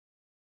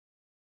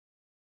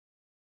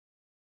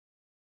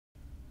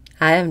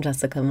Hi, I'm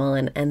Jessica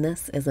Mullen, and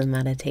this is a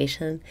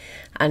meditation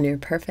on your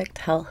perfect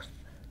health.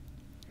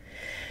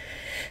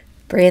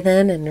 Breathe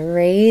in and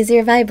raise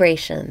your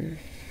vibration.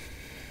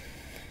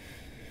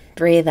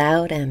 Breathe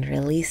out and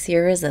release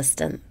your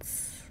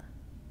resistance.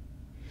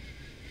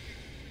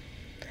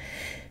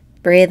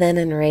 Breathe in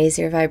and raise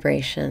your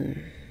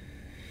vibration.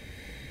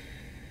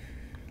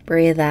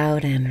 Breathe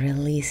out and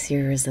release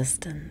your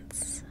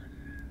resistance.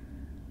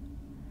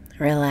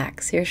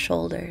 Relax your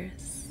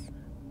shoulders.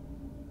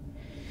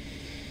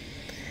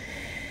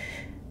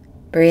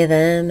 Breathe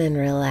in and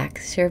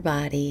relax your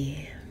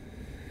body.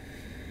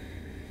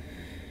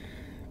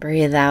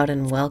 Breathe out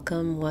and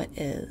welcome what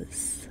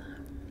is.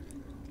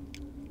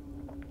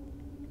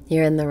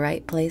 You're in the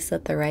right place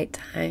at the right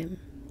time.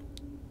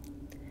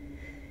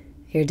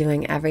 You're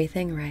doing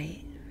everything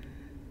right.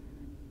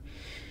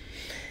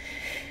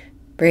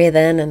 Breathe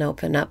in and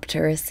open up to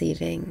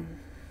receiving.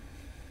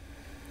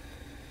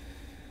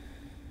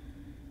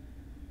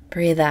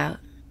 Breathe out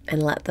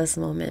and let this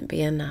moment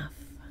be enough.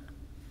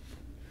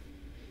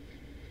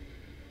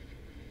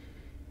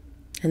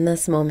 In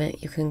this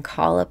moment, you can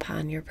call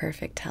upon your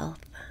perfect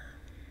health.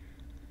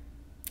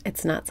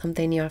 It's not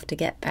something you have to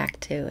get back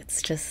to.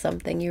 It's just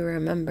something you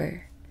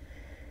remember.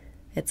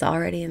 It's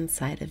already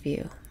inside of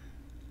you,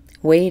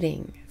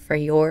 waiting for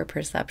your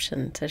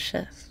perception to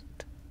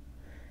shift.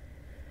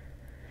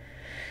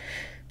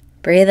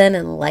 Breathe in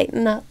and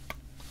lighten up.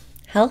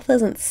 Health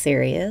isn't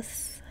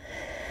serious.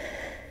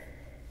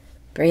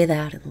 Breathe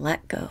out and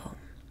let go.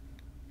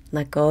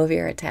 Let go of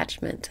your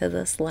attachment to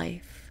this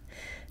life,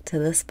 to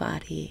this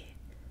body.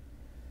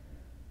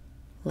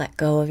 Let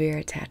go of your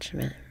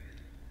attachment.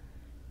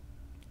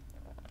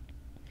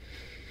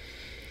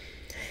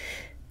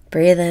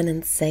 Breathe in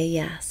and say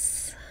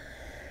yes.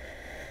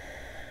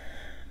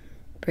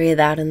 Breathe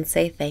out and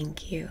say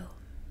thank you.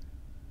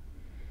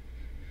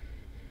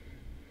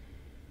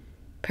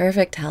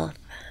 Perfect health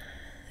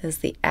is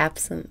the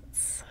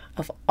absence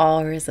of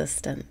all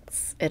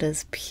resistance. It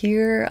is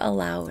pure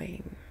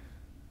allowing.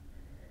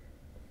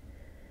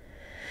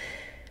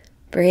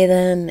 Breathe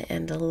in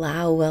and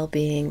allow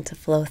well-being to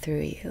flow through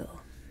you.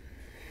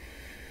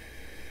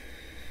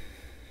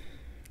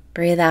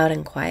 Breathe out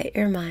and quiet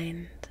your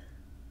mind.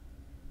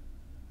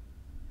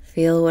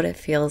 Feel what it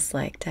feels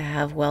like to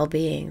have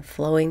well-being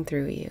flowing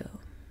through you.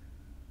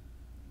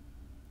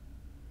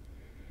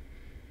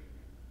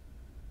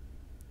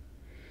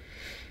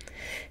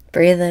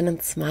 Breathe in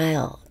and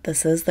smile.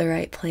 This is the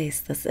right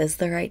place. This is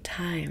the right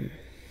time.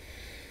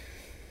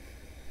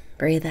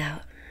 Breathe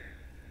out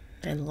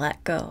and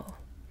let go.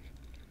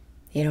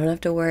 You don't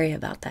have to worry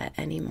about that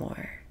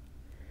anymore.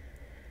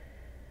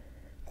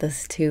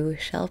 This too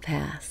shall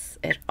pass.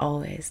 It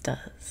always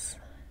does.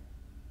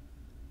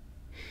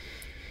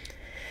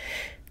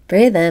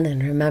 Breathe in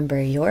and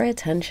remember your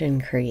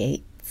attention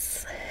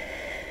creates.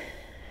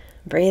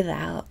 Breathe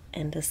out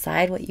and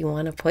decide what you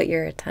want to put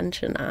your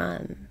attention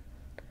on.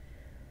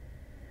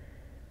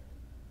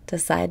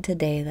 Decide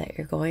today that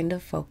you're going to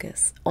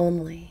focus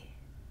only